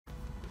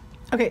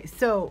Okay,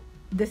 so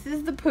this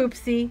is the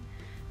Poopsie,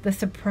 the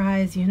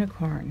surprise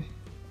unicorn.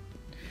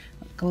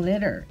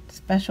 Glitter,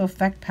 special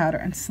effect powder,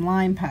 and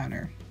slime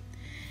powder.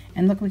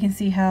 And look, we can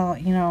see how,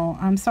 you know,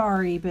 I'm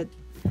sorry, but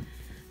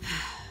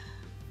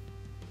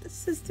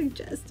this is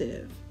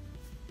suggestive.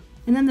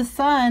 And then the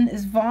sun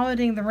is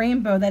vomiting the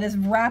rainbow that is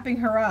wrapping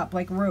her up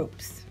like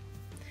ropes.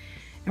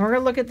 And we're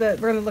gonna look at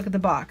the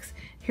box.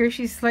 Here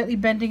she's slightly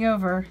bending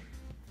over.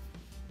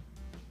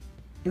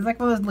 It's like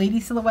one of those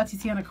lady silhouettes you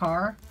see on a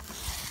car.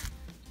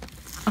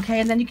 Okay,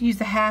 and then you can use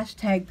the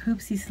hashtag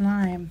Poopsie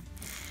Slime.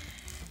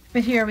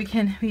 But here we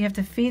have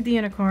to feed the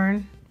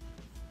unicorn.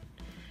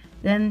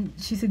 Then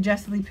she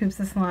suggestively poops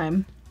the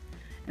slime.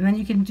 And then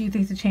you can do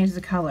things to change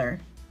the color.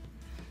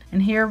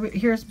 And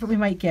here's what we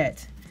might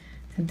get.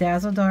 A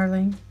Dazzle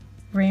Darling,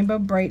 Rainbow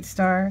Bright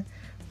Star,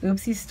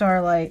 Oopsie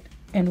Starlight,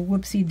 and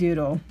Whoopsie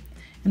Doodle.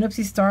 And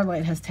Oopsie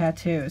Starlight has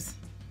tattoos.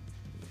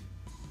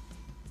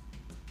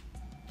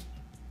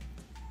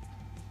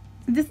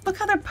 Look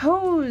how they're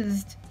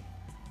posed.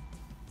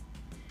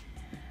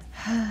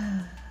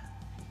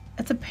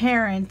 As a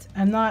parent,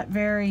 I'm not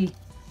very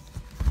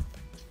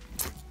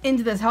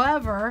into this.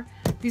 However,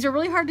 these are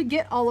really hard to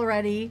get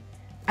already.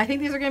 I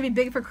think these are going to be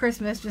big for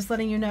Christmas, just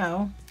letting you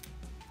know.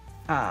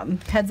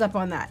 Heads up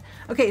on that.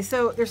 Okay,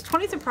 so there's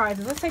 20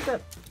 surprises. Let's take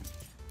the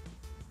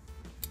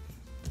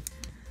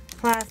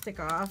plastic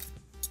off,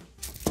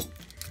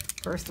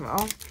 first of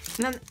all.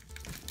 And then,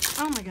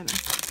 oh my goodness.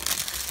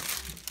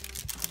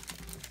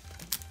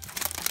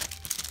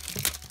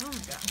 Oh my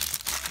gosh.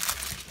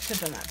 Should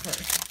have done that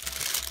first.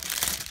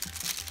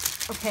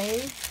 Okay.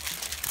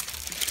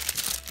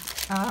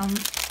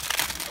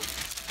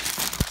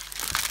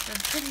 For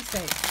pity's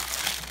sake.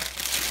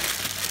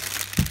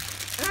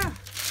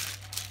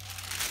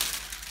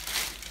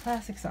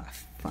 Plastic's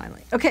off,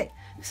 finally. Okay,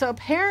 so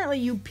apparently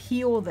you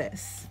peel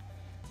this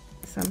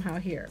somehow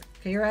here.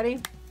 Okay, you ready?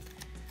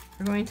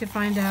 We're going to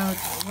find out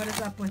what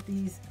is up with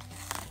these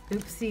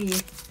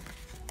Oopsie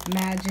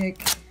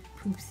magic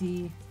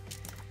Poopsie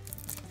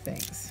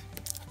things.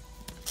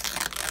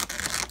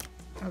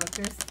 Oh, look,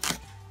 there's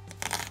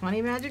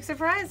 20 magic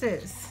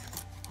surprises.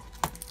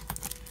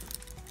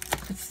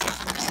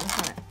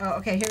 Oh,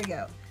 okay, here we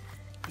go.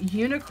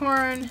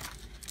 Unicorn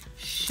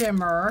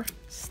shimmer,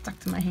 stuck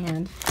to my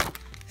hand.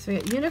 So we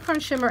got unicorn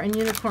shimmer and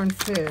unicorn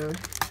food.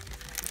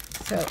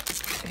 So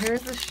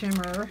here's the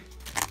shimmer.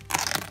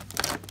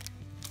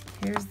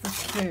 Here's the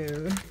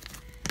food.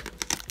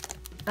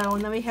 Oh,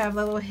 and then we have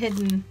the little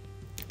hidden.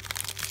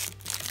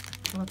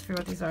 Let's figure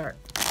what these are.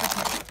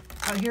 Okay.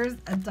 Oh, here's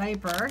a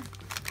diaper.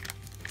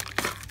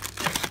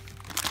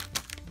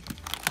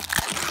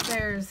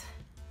 There's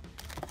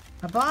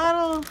a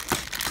bottle,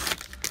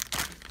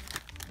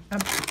 a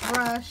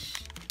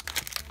brush.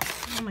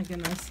 Oh my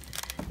goodness.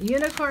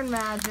 Unicorn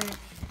magic.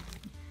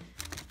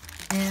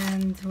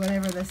 And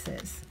whatever this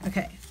is.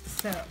 Okay,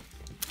 so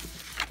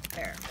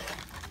there.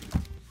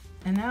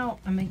 And now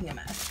I'm making a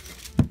mess.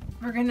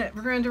 We're going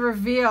to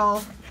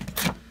reveal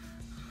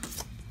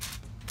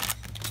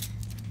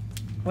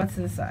what's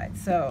inside.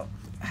 So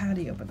how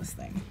do you open this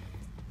thing?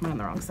 I'm on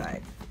the wrong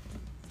side.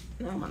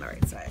 No, I'm on the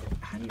right side.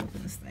 How do you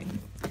open this thing?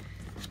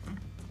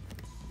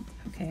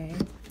 Okay,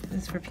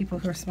 this is for people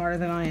who are smarter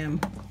than I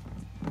am.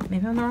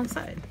 Maybe I'm on the wrong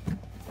side.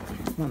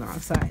 I'm on the wrong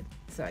side.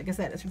 So I guess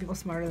that is for people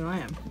smarter than I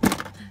am.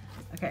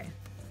 Okay,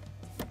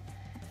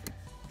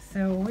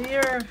 so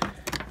we're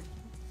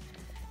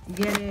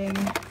getting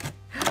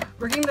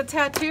the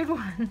tattooed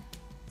one.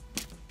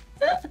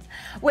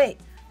 Wait,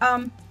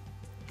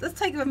 let's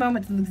take a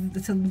moment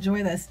to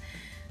enjoy this.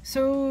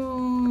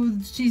 So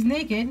she's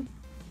naked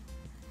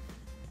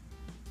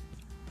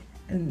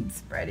and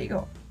spread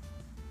eagle,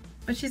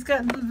 but she's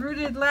got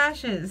rooted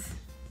lashes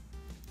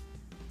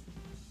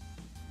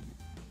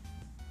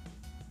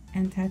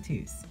and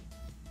tattoos.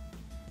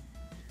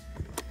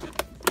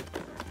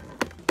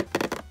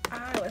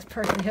 I was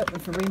personally hoping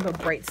for Rainbow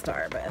Bright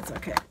Star, but that's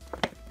okay.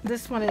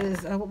 This one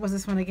is, what was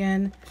this one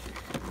again?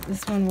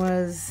 This one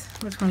was,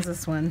 which one's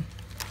this one?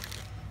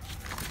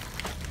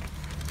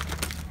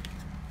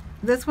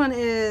 This one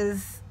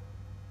is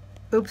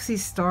Oopsie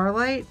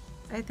Starlight,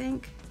 I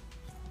think.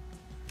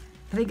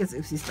 I think it's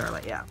Oopsie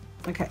Starlight, yeah.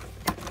 Okay.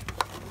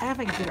 I have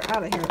to get her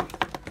out of here.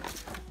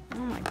 Oh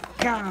my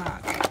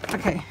god.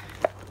 Okay.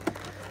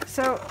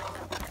 So,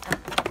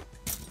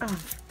 oh,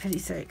 for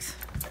pity's sakes.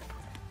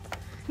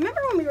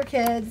 Remember when we were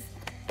kids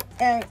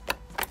and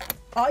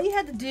all you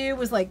had to do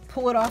was like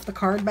pull it off the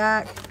card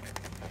back?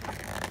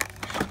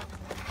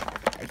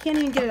 I can't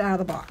even get it out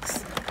of the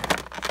box.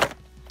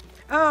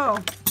 Oh,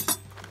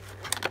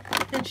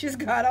 and she's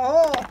got a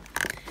hole.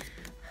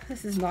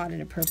 This is not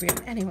inappropriate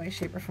in any way,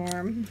 shape, or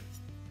form.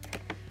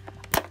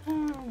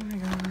 Oh my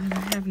god, I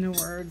have no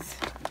words.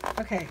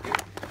 Okay.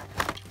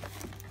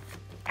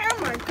 Oh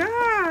my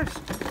gosh.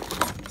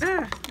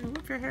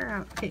 Whip your hair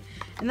out. Okay,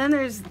 and then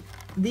there's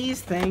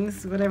these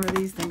things, whatever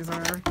these things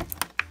are.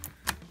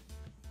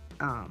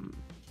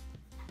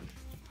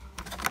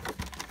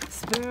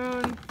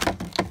 Spoon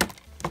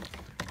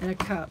and a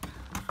cup.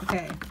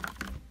 Okay.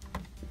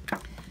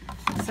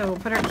 So So we'll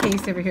put our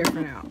case over here for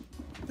now.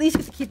 At least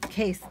just keep the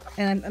case.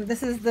 And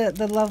this is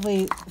the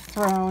lovely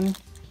throne.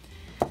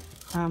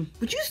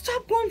 Would you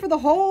stop going for the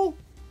hole?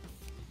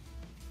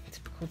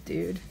 Typical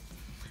dude.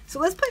 So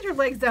let's put your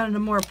legs down in a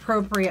more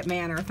appropriate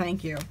manner.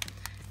 Thank you.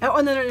 Oh,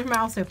 and then there's your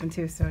mouth open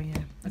too. So yeah.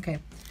 Okay.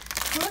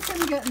 So let's have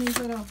you get in these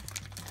little.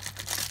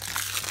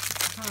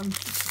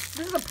 This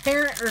is a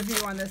parent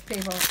review on this,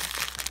 people.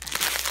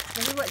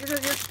 This is what your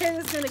kid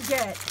is gonna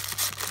get.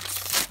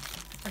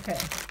 Okay.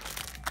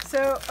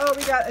 So, oh,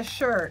 we got a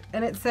shirt,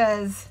 and it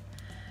says,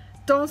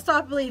 "Don't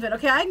stop believing."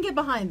 Okay, I can get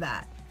behind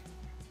that.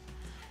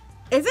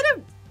 Is it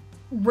a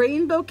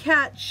rainbow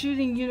cat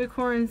shooting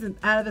unicorns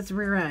out of its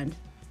rear end?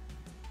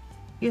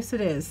 Yes,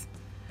 it is.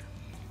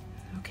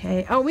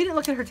 Okay. Oh, we didn't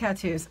look at her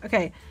tattoos.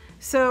 Okay,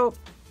 so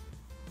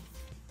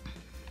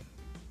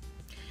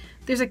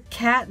there's a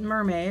cat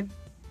mermaid.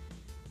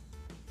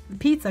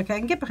 Pizza. Okay, I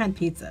can get behind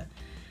pizza.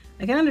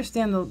 I can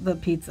understand the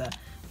pizza.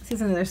 Let's see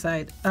what's on the other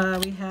side.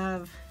 We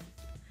have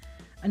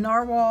a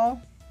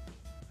narwhal,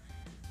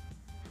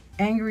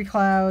 angry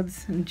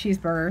clouds, and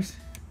cheeseburgers.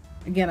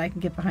 Again, I can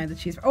get behind the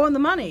cheeseburger. Oh, and the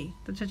money,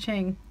 the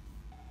cha-ching.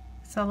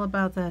 It's all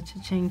about the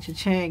cha-ching,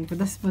 cha-ching with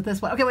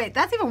this one. Okay, wait,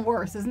 that's even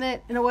worse, isn't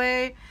it? In a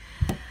way.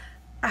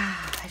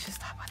 I should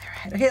stop while they're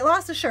ahead. Okay,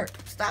 lost the shirt.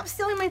 Stop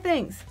stealing my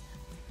things.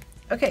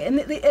 Okay, and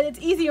it's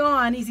easy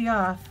on, easy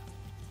off.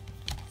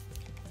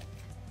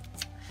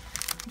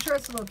 I'm sure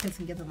it's the little kids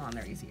can get them on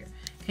there easier.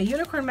 Okay,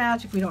 unicorn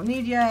magic we don't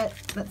need yet.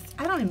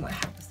 I don't even know what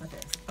half this stuff is.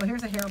 Oh,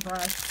 here's a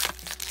hairbrush.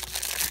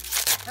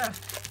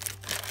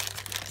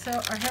 So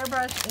our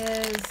hairbrush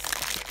is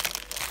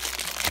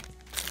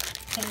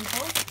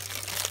painful.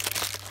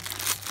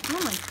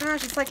 Oh my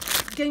gosh, it's like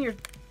getting your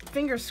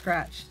fingers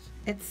scratched.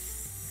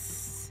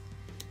 It's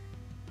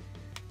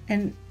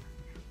an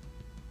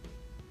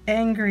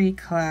angry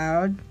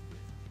cloud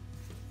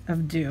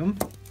of doom.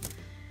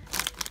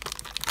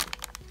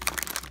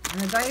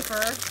 And a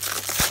diaper.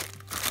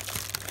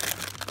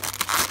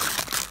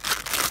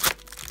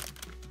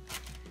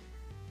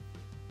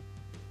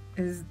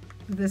 Is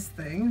this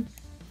thing.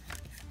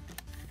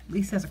 At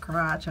least has a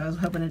crotch. I was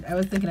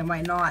thinking it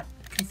might not,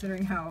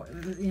 considering how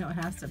it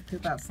has to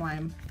poop out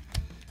slime.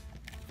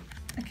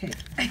 Okay.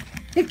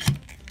 And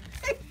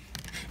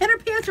her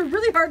pants are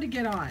really hard to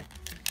get on.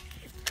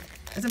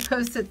 As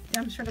opposed to,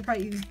 I'm sure they're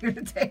probably easier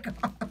to take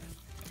off.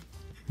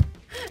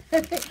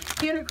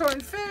 Unicorn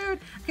food.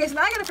 Okay, so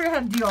now I gotta figure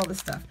out how to do all this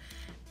stuff.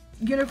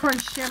 Unicorn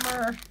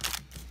shimmer.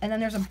 And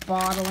then there's a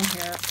bottle in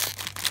here.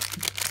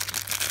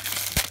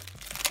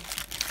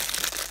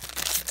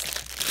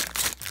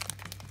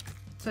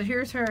 So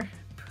here's her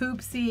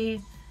Poopsie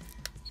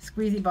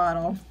squeezy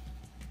bottle.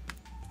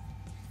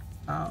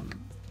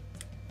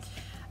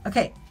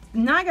 Okay,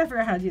 now I gotta figure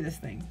out how to do this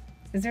thing.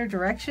 Is there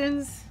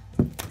directions?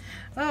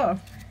 Oh,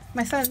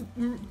 my son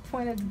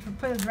pointed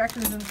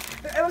directions, and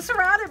it was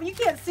surrounded, but you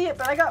can't see it,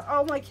 but I got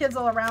all my kids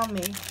all around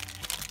me.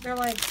 They're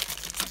like,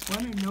 just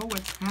let me know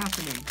what's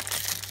happening.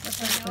 What's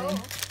this thing?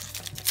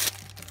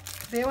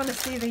 They want to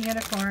see the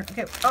unicorn.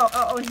 Okay,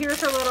 oh, and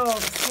here's her little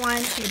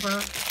slime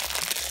keeper.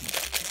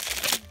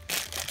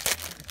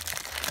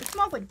 It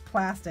smells like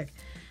plastic.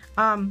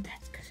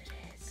 That's because it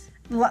is.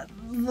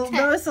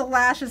 Notice the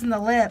lashes and the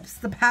lips,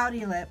 the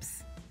pouty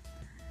lips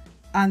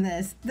on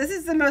this. This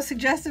is the most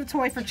suggestive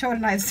toy for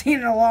children I've seen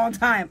in a long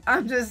time.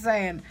 I'm just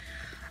saying.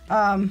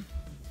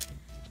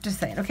 Just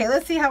saying. Okay,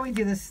 let's see how we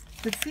do this.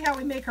 Let's see how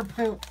we make her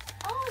poop.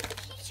 Oh, it's a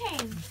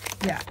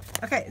keychain. Yeah.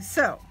 Okay,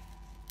 so.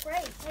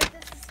 Great. Take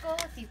this to school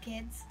with you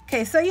kids.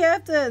 Okay, so you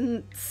have to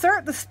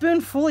insert the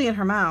spoon fully in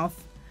her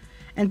mouth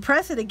and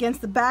press it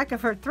against the back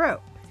of her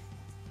throat.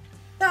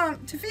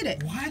 To feed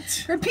it.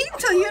 What? Repeat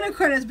until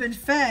unicorn has been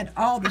fed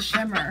all the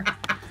shimmer.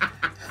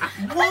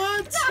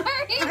 What?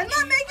 Sorry. I'm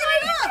not making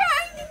it up.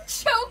 Trying to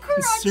choke her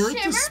Insert on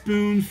shimmer. the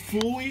spoon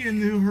fully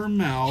into her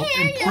mouth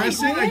and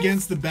press it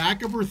against the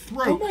back of her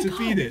throat to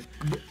feed it.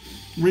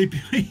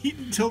 Repeat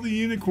until the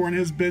unicorn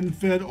has been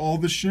fed all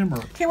the shimmer.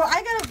 Okay, well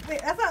I gotta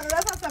wait. That's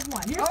not step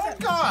one. Here's Oh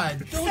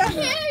God!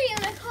 Here,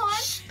 unicorn.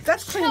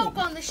 That's cleaning. Choke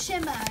on the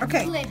shimmer.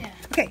 Okay. Glitter.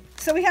 Okay,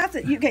 so we have to.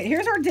 Okay,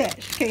 here's our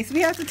dish. Okay, so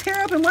we have to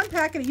tear open one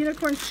packet of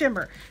unicorn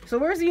shimmer. So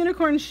where's the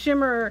unicorn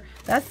shimmer?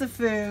 That's the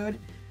food.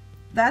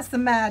 That's the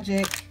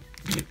magic.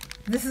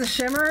 This is a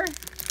shimmer.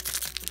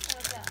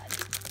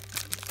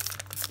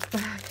 Oh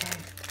God. Okay.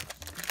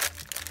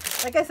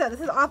 Like I said,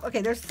 this is off.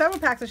 Okay, there's several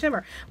packs of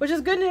shimmer, which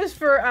is good news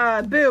for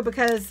Boo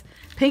because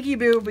Pinky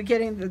Boo will be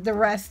getting the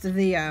rest of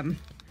the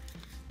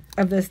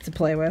of this to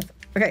play with.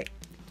 Okay.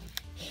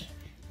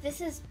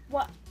 This is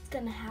what's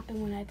gonna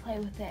happen when I play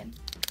with it.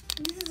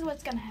 This is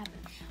what's gonna happen.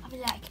 I'll be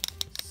like,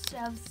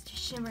 shoves to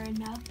shimmer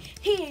enough.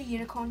 Here,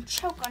 unicorn,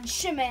 choke on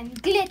shimmer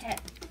and glitter.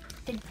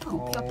 Then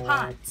poop your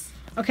pants.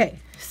 Okay,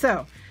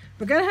 so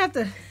we're gonna have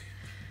to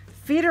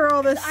feed her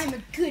all this. I'm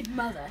a good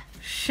mother.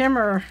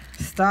 Shimmer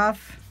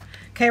stuff.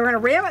 Okay, we're gonna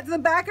ram it to the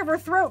back of her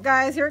throat,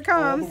 guys. Here it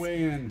comes. All the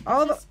way in.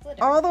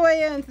 All the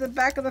way into the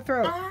back of the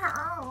throat.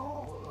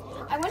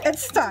 Ow. I wonder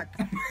It's stuck.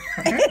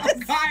 Oh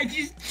God,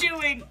 she's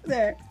chewing.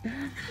 There.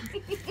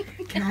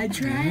 Can I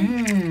try?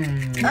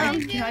 Can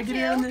I get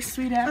in on this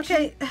sweet action?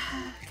 Okay.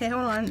 Okay,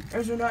 hold on.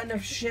 There's not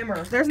enough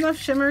shimmer. There's enough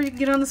shimmer. You can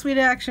get on the sweet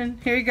action.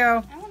 Here you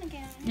go. I want to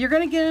get it. You're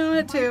gonna get in on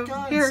it too.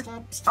 God, Here,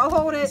 stop I'll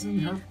hold it. squeezing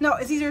her. No,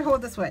 it's easier to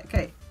hold this way.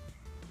 Okay.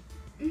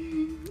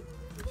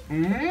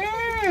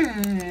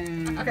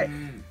 Okay.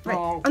 Right.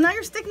 Oh. Oh, now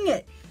you're sticking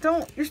it.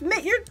 Don't. You're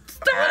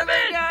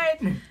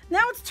starving.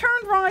 Now it's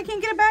turned wrong. I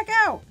can't get it back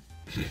out.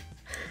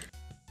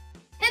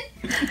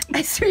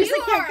 I seriously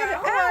You can't are get a it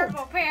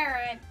horrible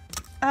parent.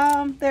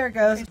 out. There it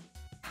goes.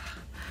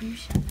 You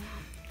shut up.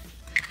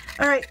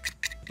 All right.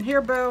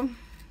 Here, Boo.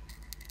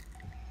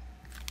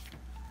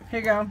 Here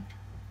you go.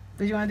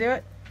 Did you want to do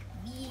it?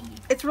 Yeah.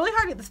 It's really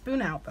hard to get the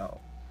spoon out, though.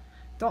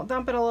 Don't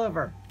dump it all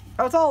over.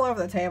 Oh, it's all over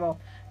the table.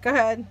 Go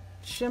ahead.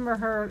 Shimmer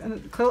her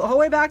and the whole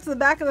way back to the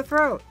back of the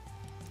throat.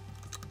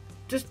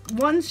 Just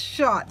one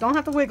shot. Don't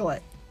have to wiggle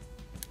it.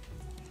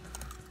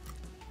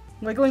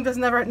 Wiggling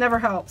never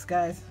helps,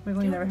 guys.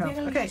 Wiggling never helps.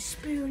 Okay.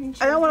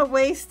 I don't want to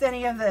waste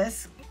any of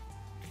this.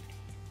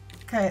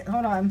 Okay,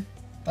 hold on.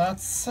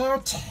 That's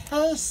so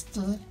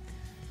tasty.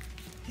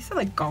 You sound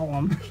like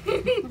Gollum.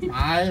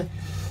 My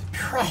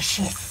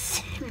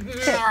precious.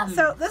 Okay,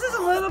 so this is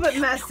a little bit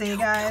messy,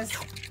 guys.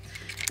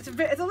 It's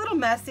a little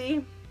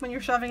messy when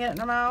you're shoving it in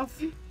your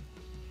mouth.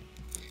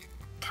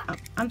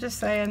 I'm just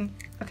saying.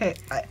 Okay,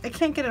 I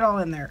can't get it all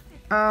in there.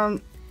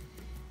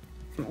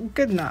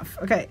 Good enough.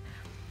 Okay,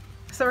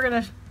 so we're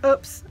gonna.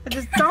 Oops! I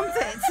just dumped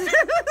it.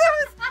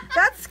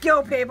 That's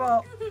skill,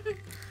 people.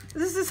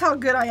 This is how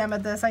good I am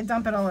at this. I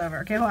dump it all over.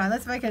 Okay, hold on.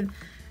 Let's see if I can.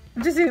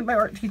 I'm just doing my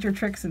art teacher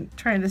tricks and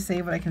trying to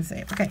save what I can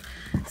save. Okay,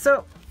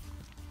 so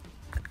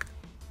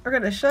we're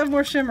gonna shove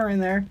more shimmer in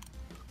there.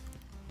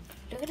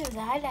 Look at his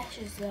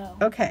eyelashes, though.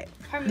 Okay.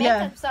 Her Yeah.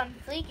 makeup's on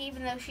fleek,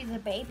 even though she's a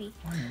baby.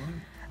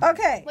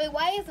 Okay. Wait,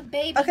 why is a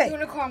baby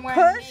unicorn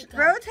wearing Push, makeup?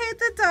 rotate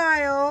the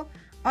dial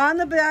on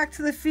the back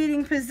to the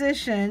feeding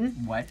position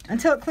What?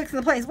 until it clicks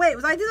into place. Wait,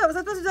 was I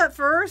supposed to do that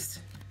first?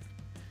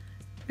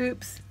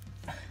 Oops.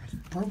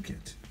 Broke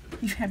it.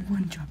 You've had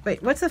one job.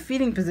 Wait, what's the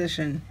feeding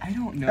position? I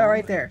don't know. Oh,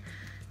 right there.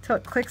 Till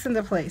it clicks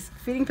into place.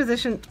 Feeding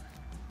position.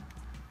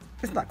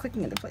 It's not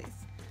clicking into place.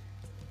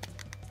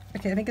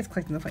 Okay, I think it's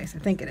clicked into place. I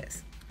think it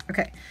is.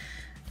 Okay.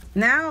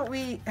 Now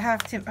we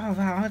have to. Oh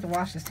wow, I have to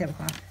wash this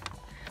tablecloth.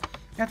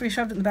 After we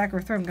shoved it in the back of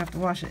her throat, I'm gonna have to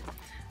wash it.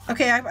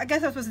 Okay, I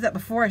guess I was supposed to do that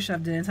before I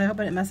shoved it in, so I hope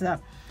I didn't mess it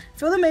up.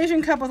 Fill the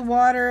measuring cup with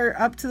water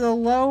up to the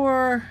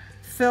lower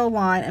fill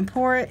line and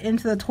pour it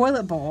into the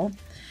toilet bowl.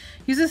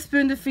 Use a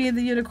spoon to feed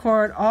the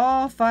unicorn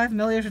all 5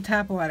 milliliters of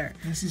tap water.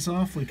 This is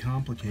awfully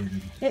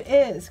complicated. It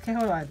is. Okay,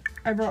 hold on.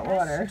 I brought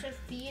water. Just to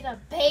feed a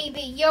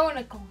baby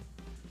unicorn.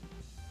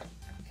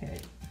 Okay.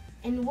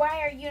 And why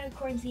are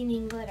unicorns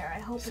eating glitter? I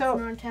hope So-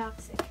 it's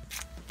non-toxic.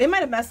 It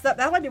might have messed up.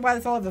 That might be why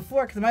it's all over the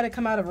floor, because it might have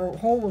come out of her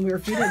hole when we were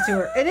feeding it to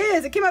her. It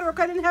is. It came out of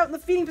her. I didn't have it in the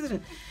feeding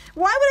position.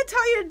 Why would it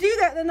tell you to do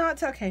that and then not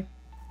tell? Okay.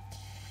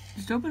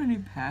 Just open a new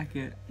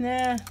packet.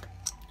 Nah.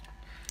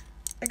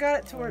 I got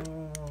it to her.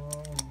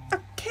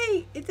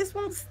 Okay. It just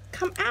won't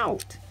come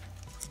out.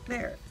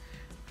 There.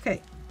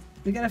 Okay.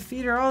 We gotta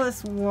feed her all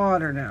this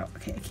water now.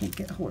 Okay, I can't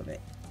get a hold of it.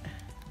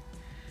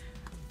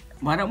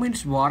 Why don't we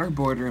just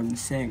waterboard her in the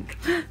sink?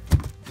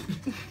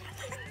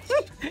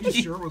 You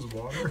sure it was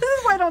water? This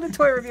is why I don't do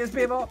toy reviews,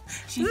 people.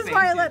 She This is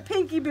why I fainted. let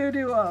Pinky Boo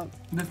do them.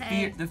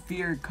 The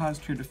fear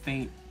caused her to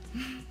faint. I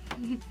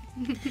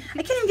can't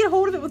even get a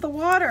hold of it with the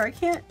water. I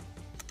can't.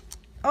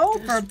 Oh,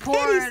 for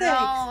pity's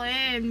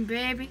sake. in,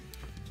 baby.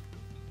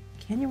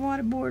 Can you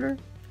waterboard her?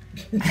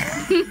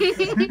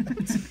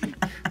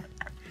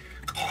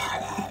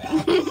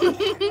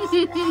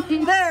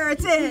 There,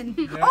 it's in.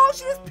 Oh,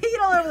 she just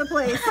peed all over the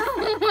place.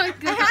 Oh my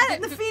I had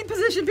it in the feed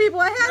position, people.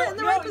 I had it in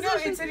the right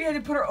position. it said you had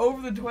to put her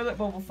over the toilet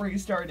bowl before you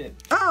started.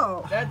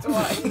 Oh. That's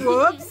why.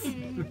 Whoops.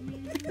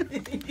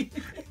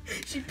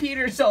 She peed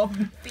herself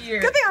in fear.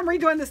 Good thing I'm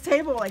redoing this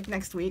table like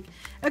next week.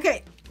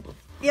 Okay.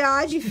 Yeah,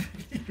 I just.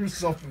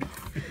 Yourself in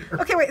fear.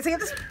 Okay, wait. So you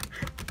have to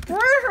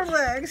spread her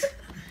legs.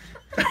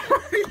 What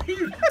are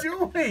you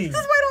doing? This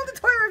is why I don't do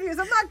toy reviews.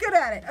 I'm not good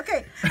at it.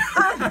 Okay.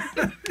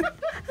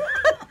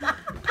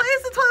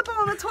 Place the toilet bowl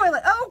on the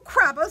toilet. Oh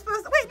crap! I was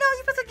supposed to. Wait, no, you're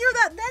supposed to gear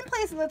that, then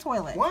place it in the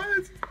toilet.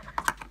 What?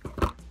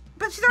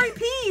 But she's already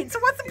peed. So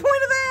what's the point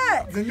of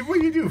that? Then what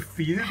do you do?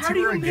 Feed it How to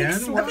do her you make again?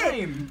 slime?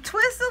 Okay,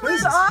 twist the What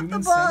is lid this, off the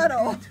human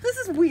bottle. centipede? This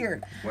is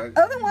weird. What?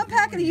 Open one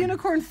packet of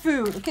unicorn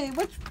food. Okay,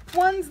 which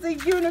one's the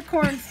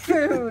unicorn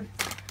food?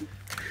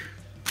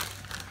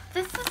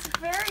 This is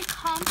very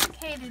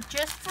complicated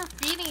just for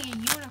feeding a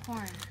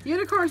unicorn.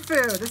 Unicorn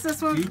food. Is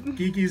this one?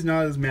 Geeky's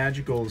not as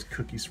magical as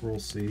Cookie Swirl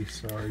C.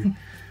 Sorry.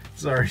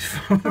 Sorry,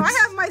 folks. I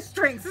have my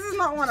strengths. This is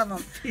not one of them.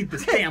 Feed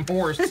this damn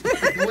horse.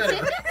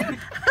 Glitter.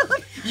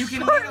 You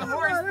can lead a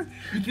horse.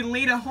 You can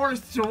lead a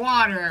horse to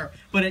water,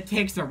 but it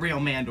takes a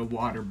real man to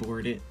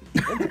waterboard it.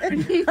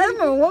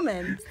 I'm a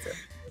woman.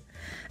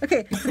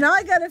 Okay, so now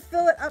I gotta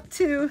fill it up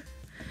to.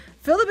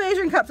 Fill the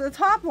measuring cup to the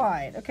top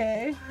line,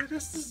 okay?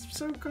 This is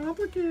so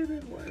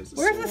complicated. Why is this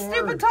Where's so the hard?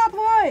 stupid top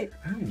line?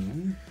 I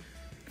don't know.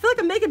 feel like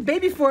I'm making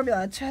baby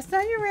formula. Chest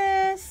on your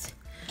wrist.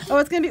 Oh,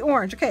 it's gonna be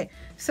orange. Okay,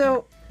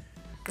 so.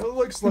 That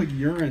looks like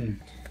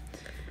urine.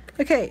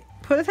 Okay,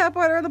 put a tap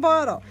water in the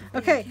bottle.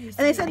 Okay, and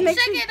they said make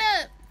sure. Shake it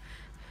up.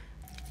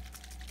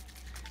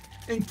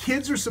 And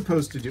kids are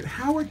supposed to do.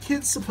 How are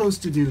kids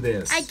supposed to do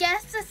this? I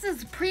guess this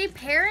is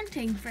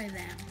pre-parenting for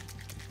them.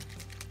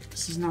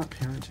 This is not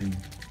parenting.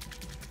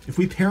 If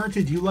we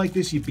parented you like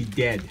this, you'd be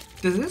dead.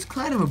 Does this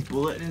clown have a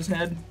bullet in his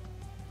head?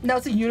 No,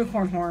 it's a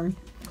unicorn horn.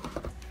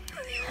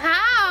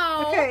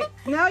 How? Okay,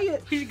 now you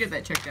You should get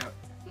that checked out.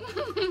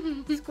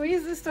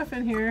 squeeze this stuff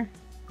in here.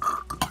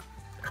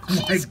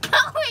 She's going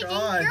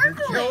God, and you're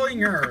gurgling. killing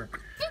her.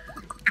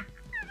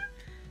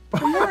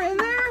 More in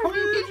there. What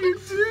did you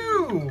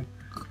do?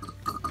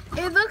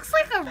 It looks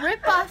like a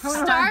rip-off Hold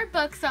on.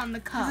 Starbucks on the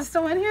Is cup. it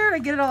still in here? Or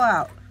get it all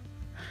out.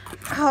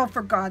 Oh,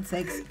 for God's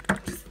sakes.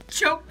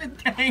 Choke the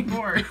dang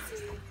horse.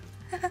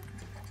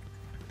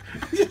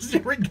 Yes,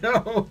 here we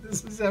go.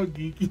 This is how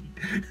Geeky.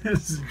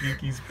 This is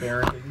Geeky's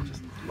parenting.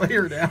 Just lay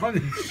her down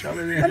and shove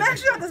it in. I'm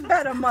actually not this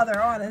bad a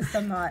mother, honest.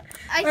 I'm not.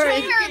 I All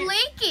right. think you're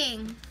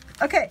leaking.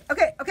 Okay.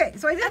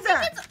 So I did I think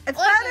that. It's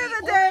orange- better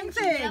than dang orange and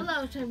thing.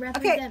 yellow to Okay,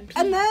 represent pink.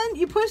 and then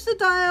you push the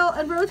dial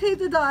and rotate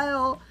the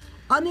dial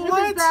on the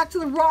unicorn's What? back to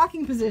the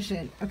rocking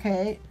position.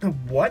 Okay. The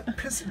what?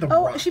 The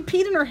Oh, rock. she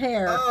peed in her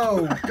hair.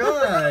 Oh,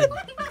 God.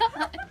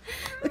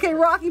 Okay,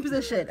 rocking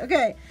position.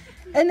 Okay.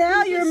 And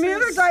now you This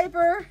remove her is-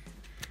 diaper.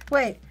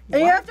 Wait.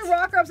 And you have to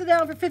rock her upside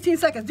down for 15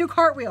 seconds. Do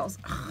cartwheels.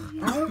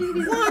 What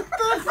the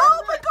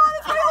Oh my God,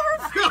 it's really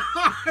hurts.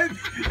 God?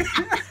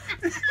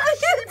 I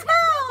can't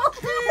tell.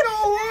 Peed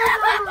all over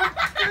her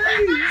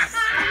face.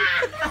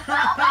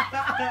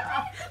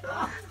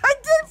 I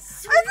did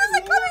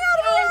it coming out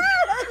of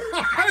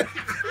her head.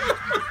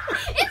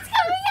 It's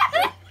coming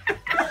out.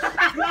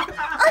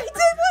 I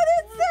did what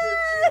it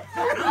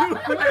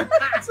said.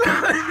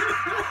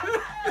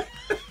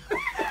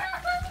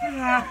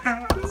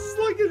 This is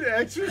like an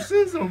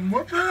exorcism.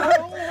 What the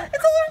hell?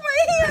 It's all over my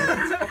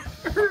hands.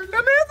 Remove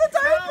the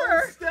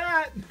diaper.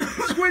 Stat.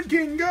 Squid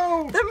King,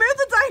 go. Remove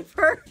the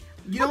diaper.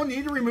 You don't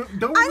need to remove.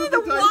 Don't I remove need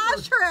to the diaper.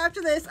 wash her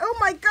after this. Oh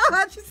my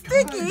God, she's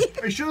sticky.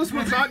 Are you sure this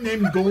one's not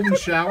named Golden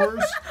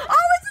Showers? Oh,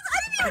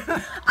 I didn't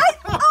even.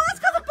 It's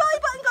because the belly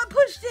button got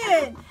pushed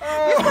in.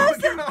 You're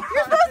supposed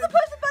to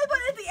push the belly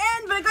button at the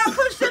end, but it got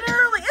pushed in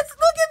early.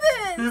 Look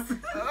at this.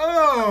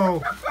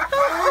 Oh.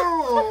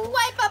 Oh.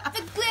 Wipe up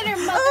the glitter,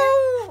 mother.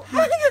 Oh.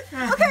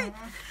 Okay,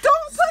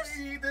 don't push.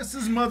 See, this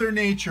is Mother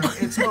Nature.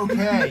 It's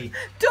okay.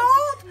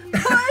 Don't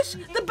push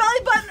the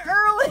belly button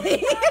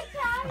early.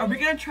 Are we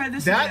gonna try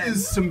this That again?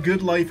 is some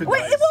good life advice.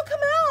 Wait, it won't come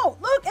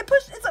out. Look, it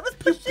was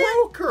pushed in.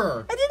 broke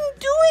her. I didn't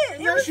do it.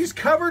 It Now was, she's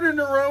covered in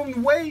her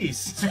own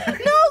waste. no, look,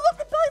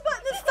 the belly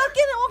button is stuck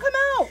in. It won't come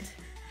out.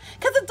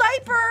 Because the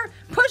diaper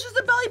pushes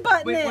the belly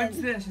button Wait, in. what's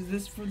this? Is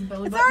this for the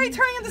belly It's button? already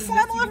turning into Is slime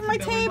this all over my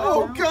the belly table.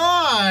 Oh button?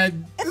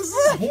 God, this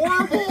is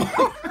horrible.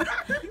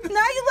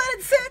 Now you let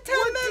it sit 10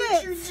 What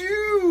minutes. did you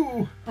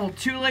do? Oh,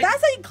 too late.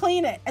 That's how you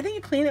clean it. I think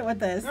you clean it with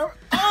this. No.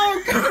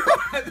 Oh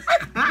God.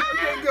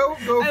 Okay, go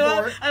for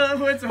it. I love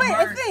how it's a Wait,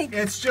 heart. I think.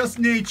 It's just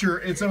nature.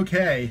 It's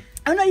okay.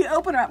 Oh no, you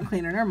open her up and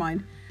clean her. Never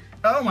mind.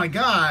 Oh my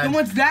God. Then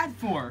what's that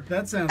for?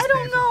 That sounds. I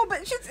don't painful. know,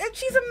 but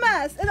she's a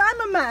mess, and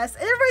I'm a mess,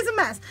 and everybody's a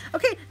mess.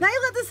 Okay, now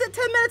you let this sit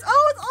 10 minutes.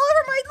 Oh, it's all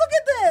over my. Look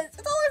at this.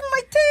 It's all over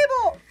my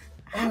table.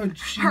 Oh,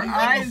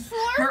 jeez.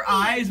 Her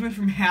eyes went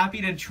from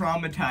happy to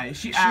traumatized.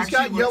 She's She's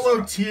got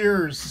yellow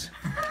tears.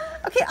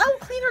 Okay, I'll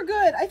clean her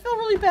good. I feel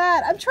really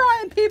bad. I'm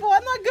trying, people.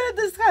 I'm not good at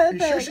this kind Are of you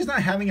thing. sure she's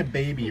not having a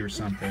baby or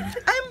something?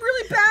 I'm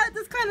really bad at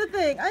this kind of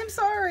thing. I'm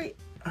sorry.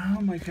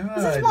 Oh my God.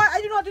 This is why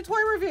I do not do toy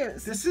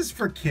reviews. This is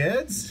for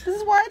kids? This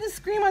is why I just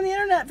scream on the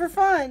internet for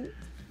fun.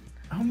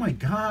 Oh my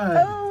God.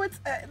 Oh, it's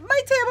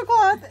my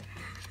tablecloth.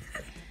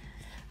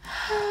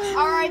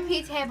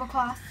 R.I.P.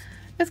 tablecloth.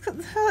 It's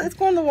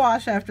going to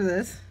wash after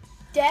this.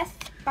 Death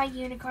by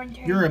unicorn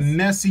turns. You're a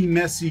messy,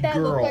 messy That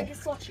look girl. like a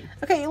slushie.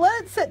 Okay, you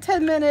let it sit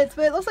 10 minutes,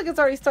 but it looks like it's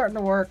already starting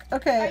to work.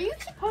 Okay. Are you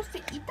supposed to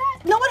eat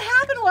that? No, what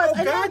happened was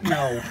Oh God,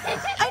 no.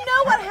 I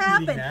know what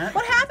happened. that.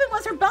 What happened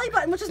was her belly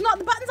button, which is not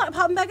the button's not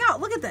popping back out.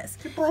 Look at this.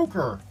 You broke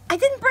her. I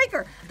didn't break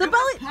her. The It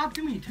belly. popped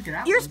in when you took it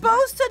out. You're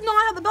supposed to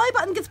not have the belly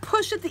button gets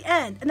pushed at the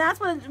end, and that's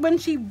when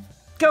she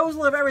goes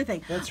all over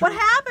everything. That's what right.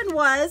 happened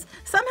was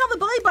somehow the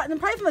belly button,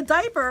 probably from the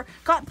diaper,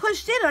 got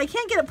pushed in, and I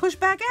can't get it pushed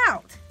back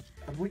out.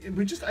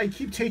 I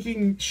keep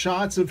taking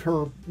shots of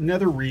her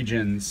nether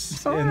regions.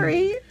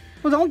 Sorry.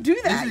 Well, don't do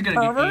that. This is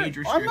gonna pervert. get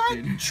age I'm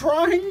restricted. not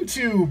trying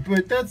to,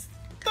 but that's.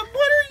 What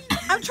are you?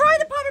 I'm trying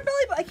to pop her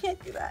belly, but I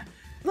can't do that.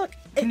 Look.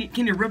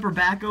 Can you rip her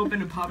back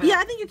open and pop it Yeah, out?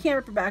 I think you can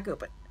rip her back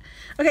open.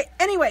 Okay,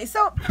 anyway,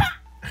 so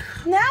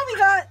now we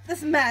got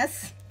this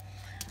mess.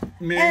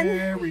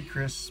 Merry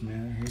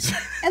Christmas.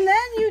 And then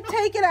you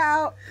take it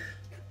out.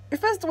 You're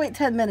supposed to wait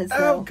 10 minutes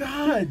though. Oh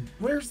God,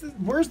 where's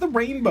the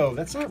rainbow?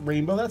 That's not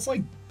rainbow. That's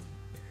like.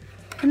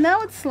 And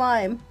now it's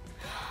slime.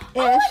 Ish.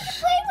 I want to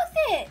play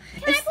with it.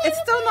 Can I play It's with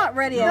still it? not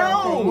ready, I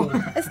don't No.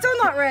 think. It's still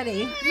not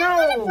ready. I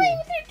want to No. play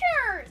with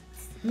your turds.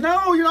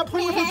 No, you're not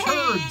playing with the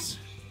turds.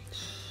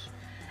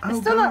 It's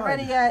still not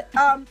ready yet.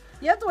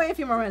 You have to wait a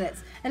few more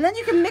minutes. And then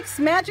you can mix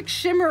magic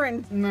shimmer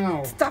and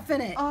stuff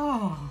in it.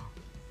 Oh.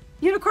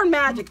 Unicorn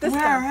magic, this Where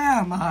stuff.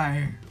 am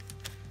I?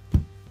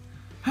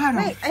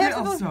 I don't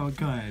feel go... so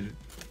good.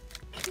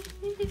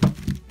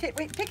 Okay,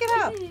 wait, pick it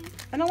up.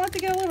 I don't want it to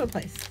get all over the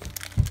place.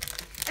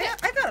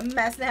 I got a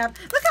mess to have.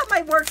 Look at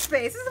my workspace.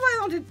 This is why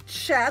I don't do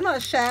chef. I'm not a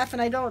chef,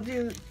 and I don't.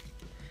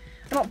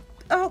 Oh,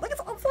 look, it's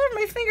all over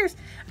my fingers.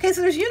 Okay,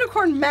 so there's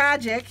unicorn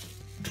magic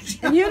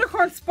and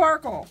unicorn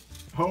sparkle.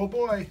 Oh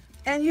boy.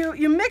 And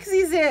you mix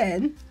these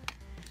in.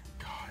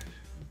 God.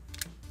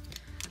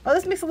 Oh,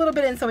 let's mix a little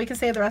bit in so we can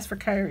save the rest for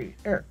Kyrie.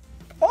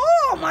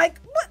 Oh my!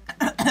 What?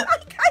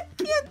 I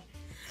can't.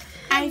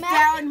 I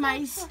found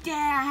my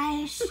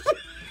stash.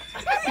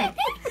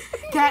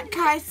 That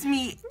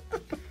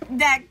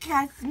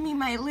cost me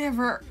my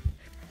liver.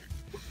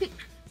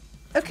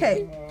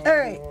 Okay. All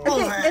right.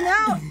 Okay. And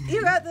now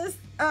you got this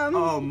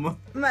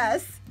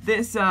mess.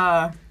 This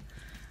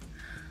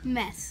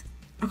Mess.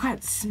 oh god,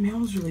 it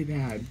smells really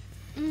bad.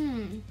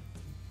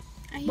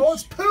 Well,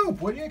 it's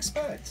poop. What do you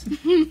expect?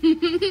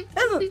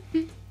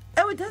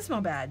 Oh, it does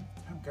smell bad.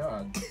 Oh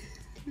God.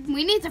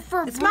 We need to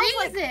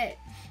Febreze it.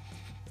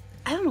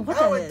 I don't know what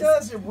Oh, that it is.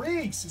 does. It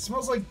reeks. It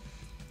smells like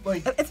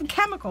It's a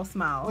chemical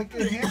smell. like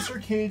a hamster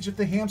cage if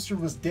the hamster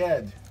was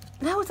dead.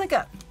 No, it's like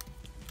a.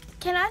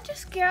 Can I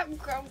just grab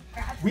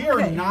We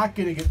are not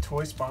going to get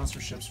toy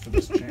sponsorships for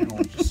this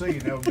channel. Just so you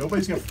know,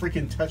 nobody's going to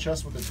freaking touch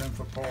us with a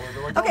 10-foot pole.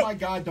 They're like, Okay. oh my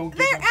God, don't get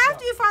There, them after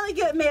stuff. you finally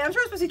get it made, I'm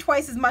sure it's supposed to be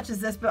twice as much as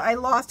this, but I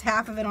lost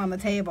half of it on the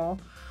table.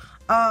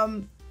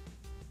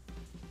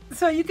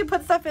 So you can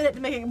put stuff in it to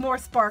make it more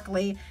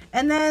sparkly.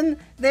 And then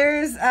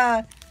there's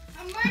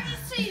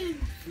emergency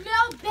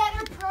smell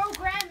better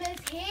program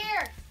is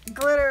here.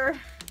 glitter.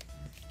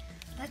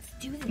 Let's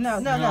do this. No.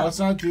 Let's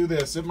not do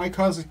this. It might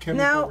cause a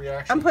chemical Now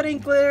reaction. I'm putting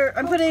glitter.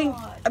 I'm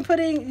God.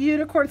 putting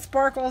unicorn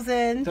sparkles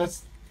in.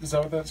 Is that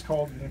what that's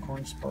called?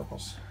 Unicorn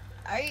sparkles.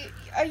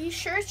 Are you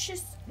sure it's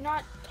just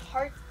not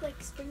hard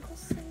like sprinkles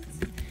things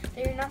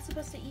that you're not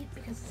supposed to eat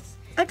because it's,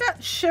 I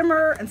got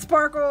shimmer and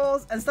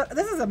sparkles and stuff.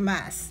 This is a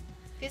mess.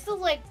 this is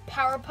like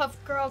Powerpuff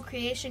Girl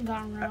creation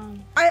gone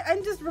wrong.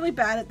 I'm just really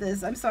bad at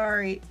this. I'm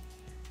sorry.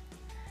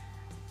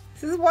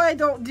 This is why I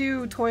don't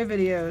do toy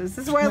videos.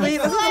 This is why I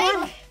leave.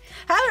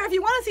 However, if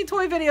you want to see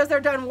toy videos that are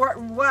done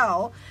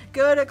well,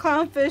 go to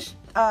CLOWNFISH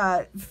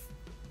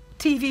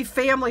TV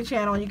family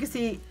channel and you can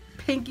see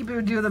Pinky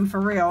Boo do them for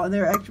real.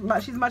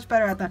 And she's much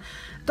better at them.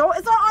 It's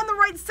not on the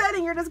right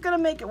setting. You're just gonna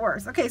make it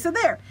worse. Okay, so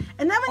there.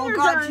 And then when you're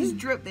done, she's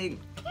dripping.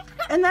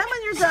 and then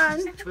when you're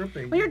done,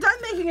 Dripping. when you're done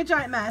making a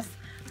giant mess,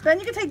 then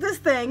you can take this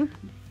thing.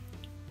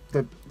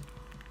 Okay.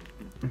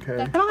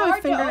 I don't have Hard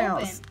to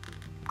fingernails.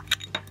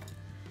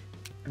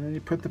 And then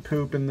you put the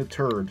poop in the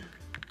turd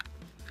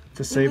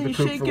to save the you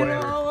poop shake for it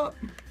later. all up.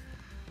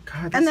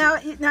 God, And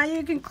now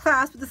you can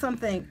clasp it to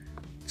something.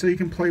 so you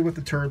can play with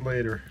the turd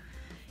later.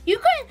 You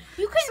can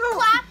So-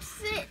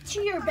 clasp it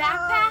to your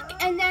backpack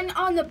and then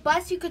on the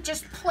bus you could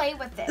just play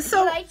with it.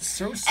 So- Like,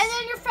 So and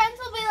then your friends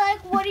will be like,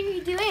 "What are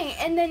you doing?"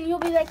 And then you'll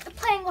be like,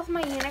 "Playing with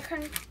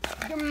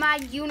my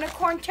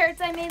unicorn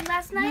turds I made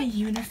last My night."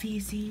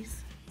 unifeces.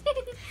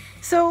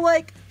 So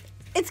like,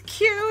 it's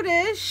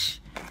cute-ish.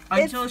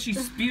 Until she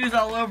spews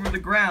all over the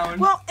ground.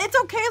 Well, it's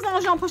okay as long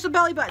as you don't push the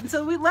belly button.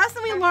 So the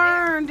lesson we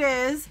learned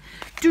is,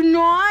 do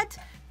not.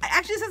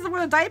 Actually, it says the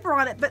word diaper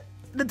on it, but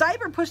the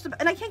diaper pushed and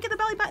I can't get the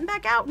belly button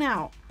back out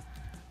now.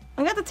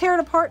 I'm gonna have to tear it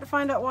apart to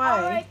find out why.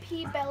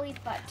 R.I.P. belly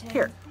button.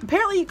 Here,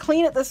 apparently you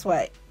clean it this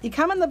way. You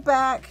come in the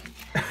back.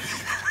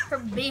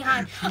 From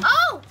behind.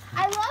 Oh,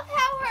 I love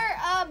how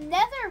her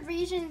nether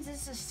regions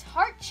is just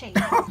heart shaped.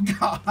 Oh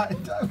God,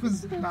 I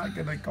was not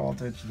gonna call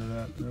attention to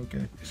that.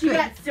 Okay. She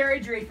got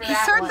surgery for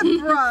that Insert one. the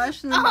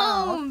brush in the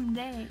mouth. Oh,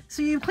 dang.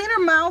 So you clean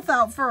her mouth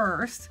out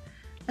first,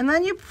 and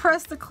then you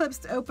press the clips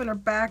to open her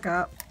back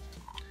up.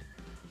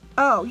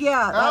 Oh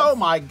yeah. Oh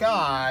my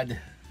God,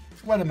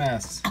 what a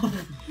mess.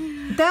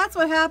 That's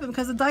what happened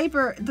because the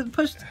diaper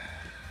pushed.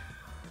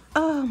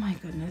 Oh my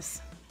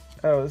goodness.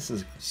 Oh, this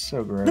is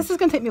so gross. This is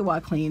gonna take me a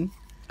while to clean.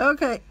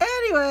 Okay.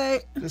 Anyway,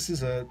 This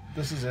is a.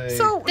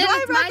 so do Then I,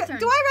 it's my turn.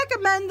 do I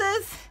recommend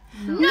this?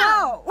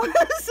 No.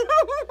 So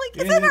like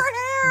it's in her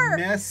hair.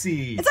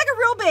 Messy. It's like a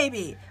real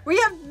baby where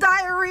you have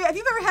diarrhea. If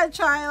you've ever had a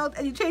child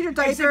and you change your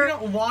Except you diaper,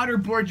 don't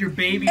waterboard your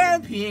baby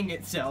And- from peeing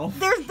itself.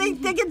 they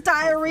get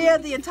diarrhea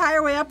the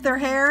entire way up their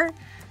hair.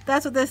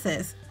 That's what this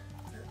is.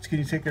 Can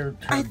you take her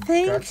I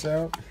think- guts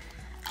out?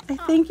 I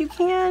think you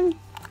can.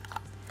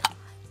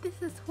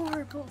 This is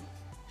horrible.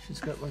 She's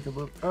got like a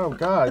little. Oh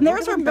God. And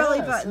there's look at her belly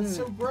mess. button. That's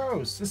so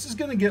gross. This is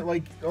gonna get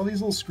like all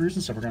these little screws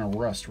and stuff are gonna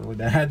rust really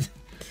bad.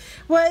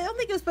 Well, I don't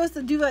think it was supposed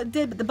to do what it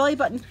did, but the belly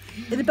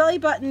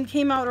button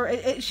came out,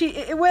 or she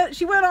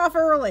went off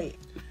early.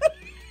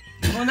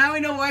 Well, now we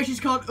know why she's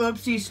called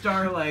Oopsie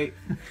Starlight.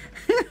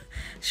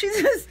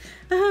 She's just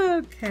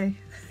okay.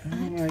 Oh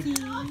my. Also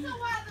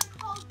why they're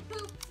called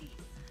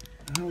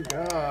poopsies. Oh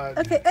God.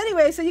 Okay,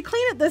 anyway, so you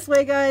clean it this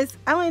way, guys.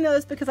 I only know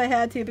this because I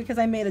had to, because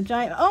I made a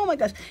giant, oh my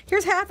gosh.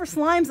 Here's half her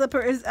slimes up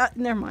her,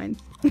 never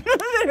mind.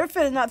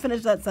 Better not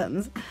finish that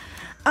sentence.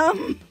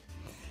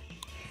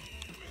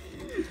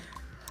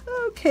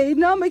 Okay,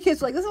 now my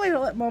kids are like, this is why I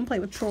don't let mom play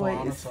with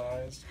toys.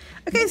 Traumatized.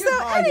 Okay, You so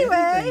can hide anyway.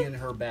 anything in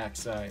her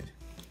backside.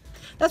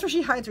 That's where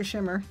she hides her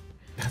shimmer.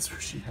 That's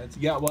where she hides.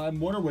 Yeah, well, I'm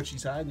wondering what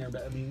she's hiding there,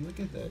 but I mean, look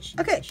at that.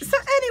 Okay, so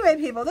anyway,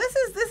 people, this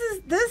is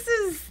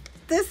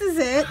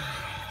it.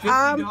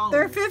 $50.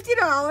 They're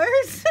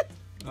 $50.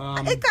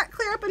 It got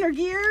clear up in her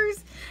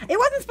gears. It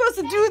wasn't supposed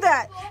to do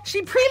that. She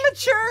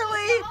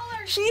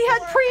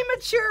had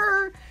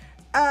premature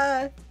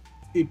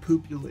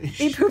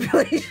Epopulation.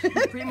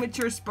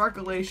 Premature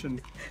sparkulation.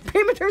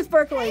 Premature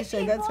sparkulation,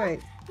 Hey, that's people, right.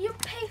 You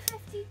pay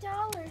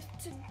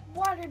 $50 to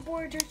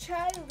waterboard your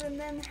child and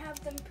then have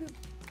them poop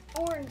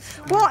orange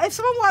slime. Well, if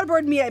someone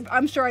waterboarded me,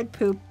 I'm sure I'd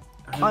poop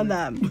on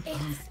them.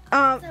 It's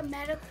a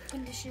medical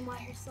condition why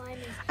her slime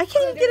is. I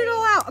can't even get it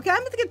all out. Okay, I'm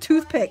going to get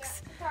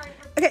toothpicks.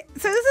 Okay,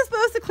 so this is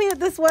supposed to clean it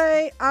this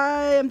way.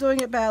 I am doing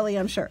it badly,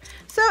 I'm sure.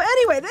 So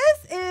anyway,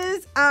 this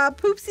is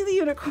Poopsie the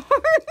unicorn.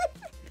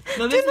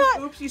 No, this is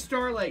Poopsie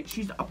Starlight.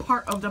 She's a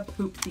part of the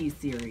Poopsie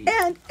series.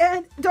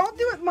 And don't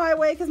do it my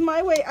way, because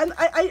my way,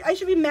 I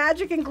should be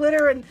magic and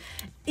glitter and,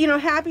 you know,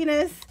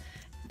 happiness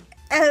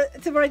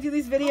to when I do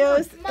these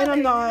videos, and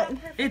I'm not.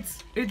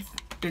 It's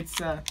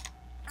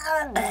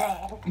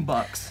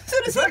bucks. So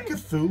Is that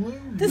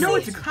Cthulhu? No,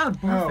 it's a cloud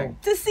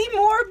perfect. To see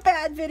more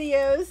bad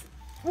videos,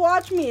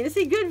 watch me. To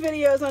see good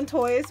videos on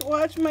toys,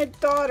 watch my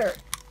daughter.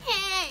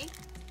 Hey,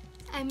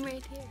 I'm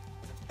right here.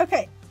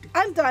 Okay,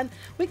 I'm done.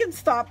 We can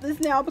stop this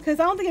now because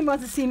I don't think anyone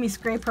wants to see me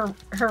scrape her.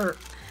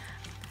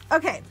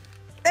 Okay,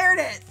 there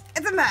it is.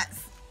 It's a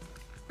mess.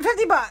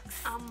 $50.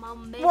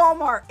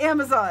 Walmart,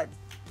 Amazon,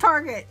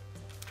 Target,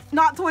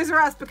 not Toys R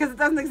Us because it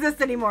doesn't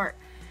exist anymore.